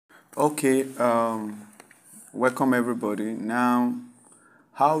Okay, welcome everybody. Now,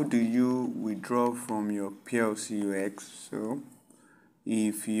 how do you withdraw from your Plcux? So,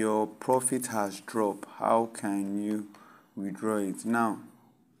 if your profit has dropped, how can you withdraw it? Now,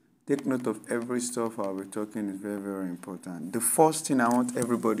 take note of every stuff I'll be talking is very, very important. The first thing I want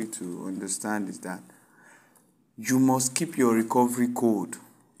everybody to understand is that you must keep your recovery code.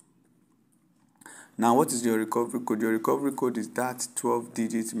 Now, what is your recovery code? Your recovery code is that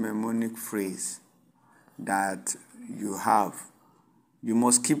 12-digit mnemonic phrase that you have. You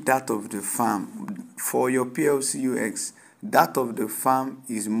must keep that of the farm. For your Plcux, that of the farm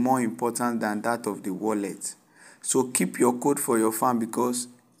is more important than that of the wallet. So keep your code for your farm because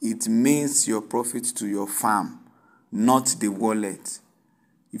it means your profit to your farm, not the wallet.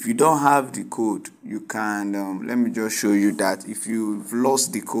 If you don't have the code, you can, let me just show you that if you've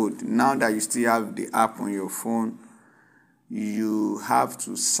lost the code, now that you still have the app on your phone, you have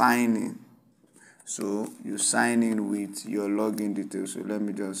to sign in. So you sign in with your login details. So let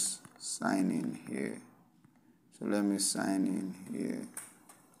me just sign in here. So let me sign in here.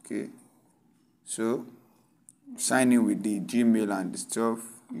 Okay. So sign in with the Gmail and the stuff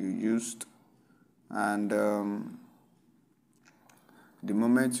you used. And the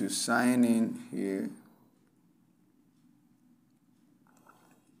moment you sign in here,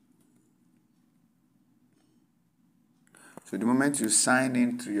 so the moment you sign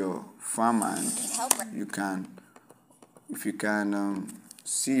into your farm and you can, if you can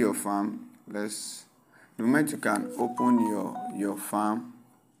see your farm, the moment you can open your farm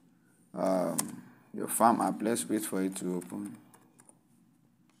app, let's wait for it to open.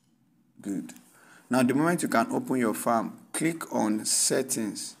 Good. Now the moment you can open your farm, click on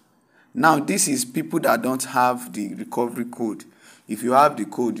settings. Now this is people that don't have the recovery code. If you have the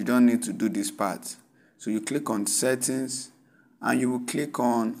code, you don't need to do this part. So you click on settings and you will click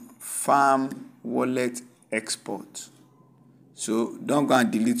on farm wallet export. So don't go and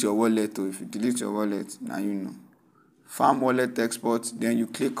delete your wallet, or if you delete your wallet, now you know. Farm wallet export, then you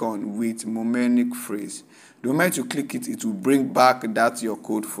click on with mnemonic phrase. The moment you click it, it will bring back that your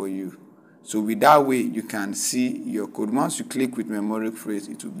code for you. So with that way, you can see your code. Once you click with mnemonic phrase,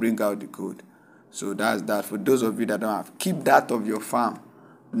 it will bring out the code. So that's that. For those of you that don't have, keep that of your farm,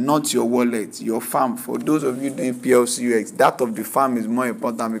 not your wallet, your farm. For those of you doing Plcux, that of the farm is more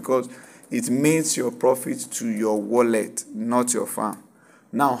important because it means your profit to your wallet, not your farm.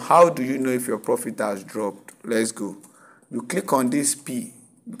 Now, how do you know if your profit has dropped? Let's go. You click on this P,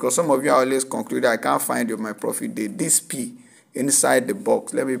 because some of you are always concluded, I can't find my profit date. This P inside the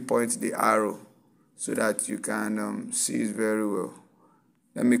box, let me point the arrow so that you can see it very well.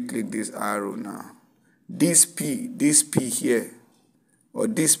 Let me click this arrow now. This P here, or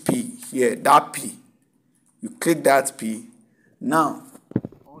this P here, that P. You click that P. Now,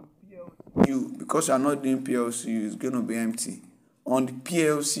 on PLCU, because you are not doing PLCU, it's going to be empty. On the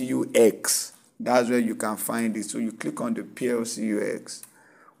Plcux, that's where you can find it. So you click on the Plcux.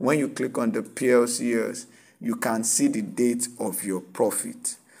 When you click on the Plcux, you can see the date of your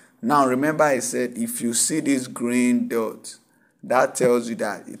profit. Now, remember I said if you see this green dot, that tells you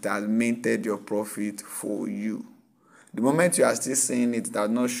that it has minted your profit for you. The moment you are still seeing it, does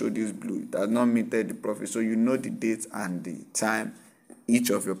not show this blue. It has not minted the profit. So you know the date and the time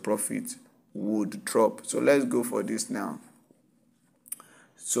each of your profits would drop. So let's go for this now.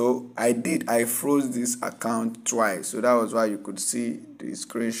 So I froze this account twice. So that was why you could see the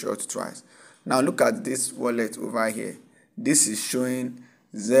screenshot twice. Now look at this wallet over here. This is showing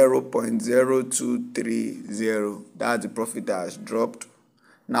 0.0230. That's the profit that has dropped.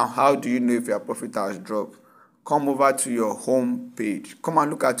 Now how do you know if your profit has dropped? Come over to your home page. Come and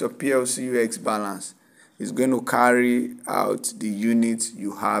look at your Plcux balance. It's going to carry out the units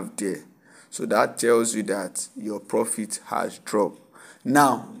you have there. So that tells you that your profit has dropped.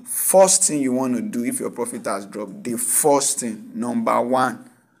 Now, first thing you want to do if your profit has dropped, the first thing, number one,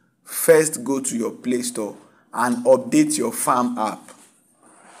 first go to your Play Store and update your farm app.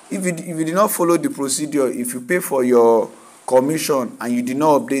 If you did not follow the procedure, if you pay for your commission and you did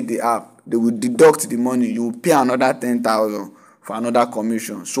not update the app, they will deduct the money. You will pay another 10,000 for another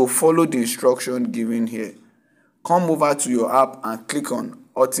commission. So follow the instruction given here. Come over to your app and click on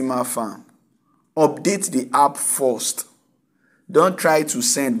Ultima Farm. Update the app first. Don't try to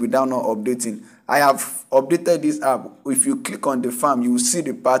send without not updating. I have updated this app. If you click on the farm, you will see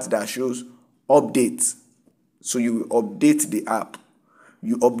the part that shows update. So you will update the app.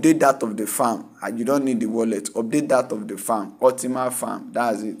 You update that of the farm, and you don't need the wallet. Update that of the farm, Ultima Farm.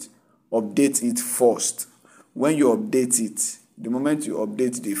 That's it. Update it first. When you update it, the moment you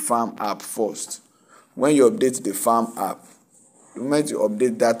update the farm app first, when you update the farm app, The moment you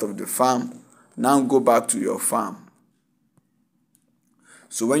update that of the farm, now go back to your farm.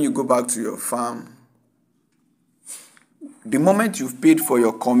 So when you go back to your farm, the moment you've paid for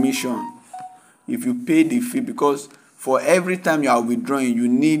your commission, if you pay the fee, because for every time you are withdrawing, you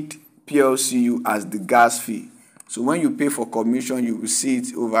need PLCU as the gas fee. So when you pay for commission, you will see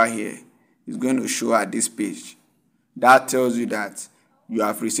it over here. It's going to show at this page. That tells you that you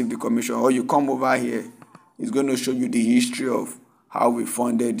have received the commission. Or you come over here, it's going to show you the history of how we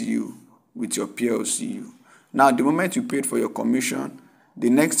funded you with your PLCU. Now, the moment you paid for your commission, the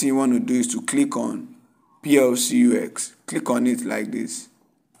next thing you want to do is to click on PLCUX. Click on it like this.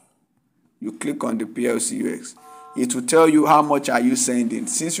 You click on the PLCUX. It will tell you how much are you sending.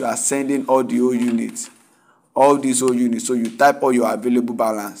 Since you are sending all the whole units, all these whole units, so you type all your available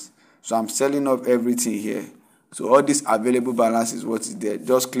balance. So I'm selling off everything here. So all this available balance is what is there.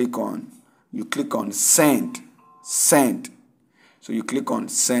 Just click on, you click on send. So you click on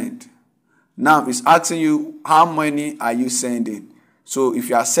send. Now it's asking you how many are you sending. So if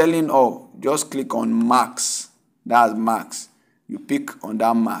you are selling all, just click on max. That's max. You pick on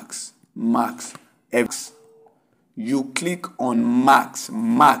that max. X. You click on max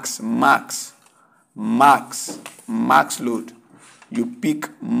load. You pick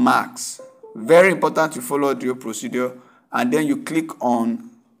max. Very important to follow your procedure, and then you click on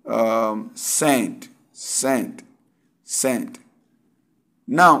send.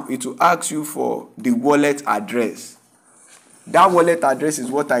 Now it will ask you for the wallet address. That wallet address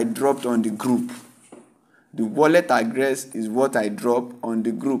is what I dropped on the group. The wallet address is what I dropped on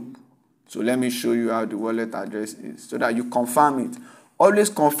the group. So let me show you how the wallet address is so that you confirm it. Always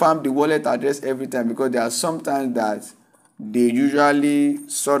confirm the wallet address every time, because there are sometimes that they usually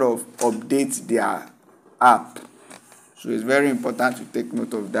sort of update their app. So it's very important to take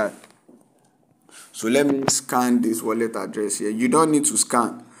note of that. So let me scan this wallet address here. You don't need to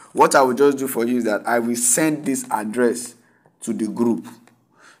scan. What I will just do for you is that I will send this address to the group.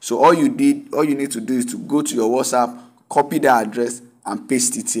 So all you need to do is to go to your WhatsApp, copy the address and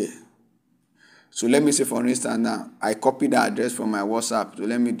paste it here. So let me say, for instance, now I copy the address from my WhatsApp. So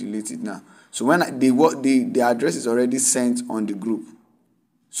let me delete it now. So when the address is already sent on the group,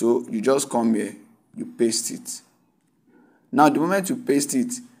 so you just come here, you paste it. Now the moment you paste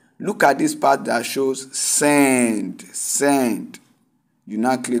it, look at this part that shows send. You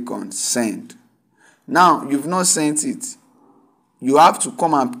now click on send. Now you've not sent it. You have to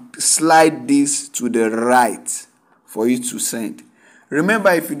come and slide this to the right for it to send. Remember,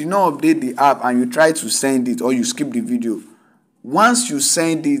 if you did not update the app and you try to send it or you skip the video, once you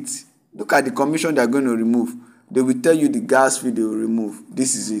send it, look at the commission they are going to remove. They will tell you the gas fee they will remove.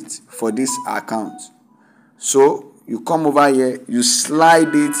 This is it for this account. So you come over here, you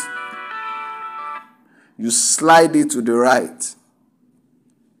slide it to the right,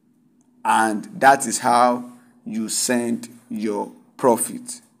 and that is how you send your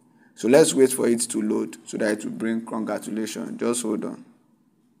profit. So let's wait for it to load so that it will bring congratulations. Just hold on.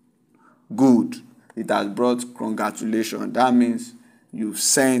 Good. It has brought congratulations. That means you've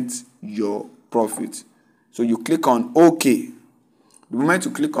sent your profit. So you click on OK. The moment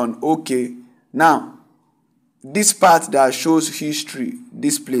you click on OK, now this part that shows history,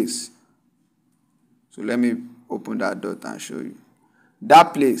 this place. So let me open that dot and show you.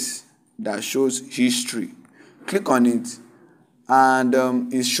 That place that shows history. Click on it. And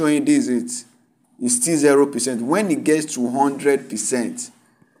it's showing this, it's still 0%. When it gets to 100%,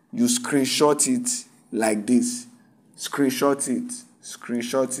 you screenshot it like this. Screenshot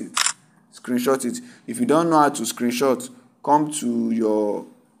it. If you don't know how to screenshot, come to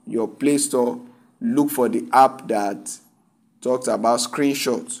your Play Store, look for the app that talks about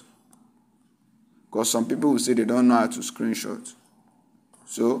screenshots. Because some people will say they don't know how to screenshot.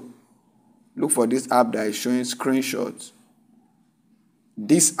 So look for this app that is showing screenshots.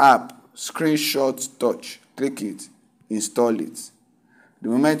 This app, Screenshot Touch, click it, install it. The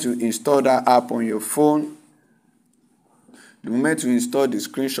moment you install that app on your phone, the moment you install the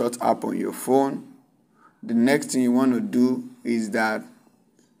Screenshot app on your phone, the next thing you want to do is that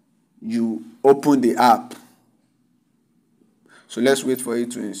you open the app. So let's wait for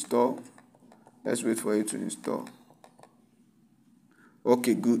it to install.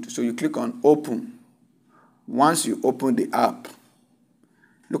 Okay, good. So you click on open. Once you open the app,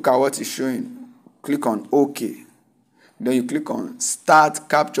 look at what it's showing. Click on OK. Then you click on Start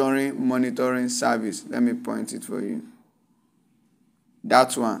Capturing Monitoring Service. Let me point it for you.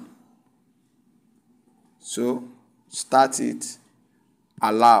 That one. So start it.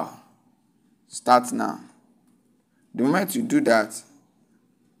 Allow. Start now. The moment you do that,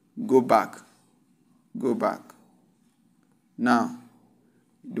 go back. Now,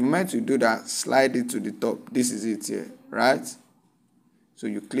 the moment you do that, slide it to the top. This is it here, right? So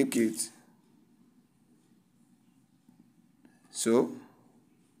you click it. So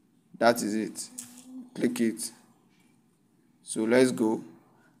that is it. Click it. So let's go.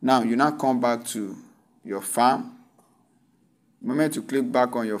 Now you now come back to your farm. The moment you click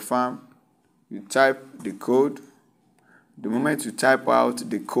back on your farm, you type the code. The moment you type out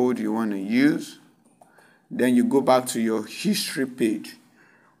the code you want to use, then you go back to your history page.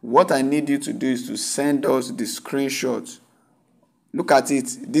 What I need you to do is to send us the screenshot. Look at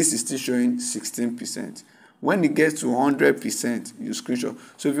it. This is still showing 16%. When it gets to 100%, you screenshot.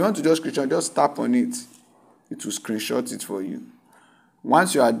 So if you want to just screenshot, just tap on it. It will screenshot it for you.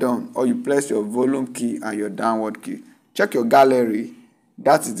 Once you are done, or you press your volume key and your downward key, check your gallery.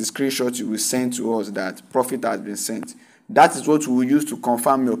 That is the screenshot you will send to us that profit has been sent. That is what we will use to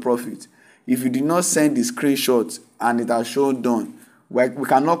confirm your profit. If you did not send the screenshot and it has shown done, we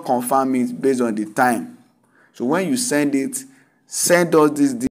cannot confirm it based on the time. So when you send it, send us this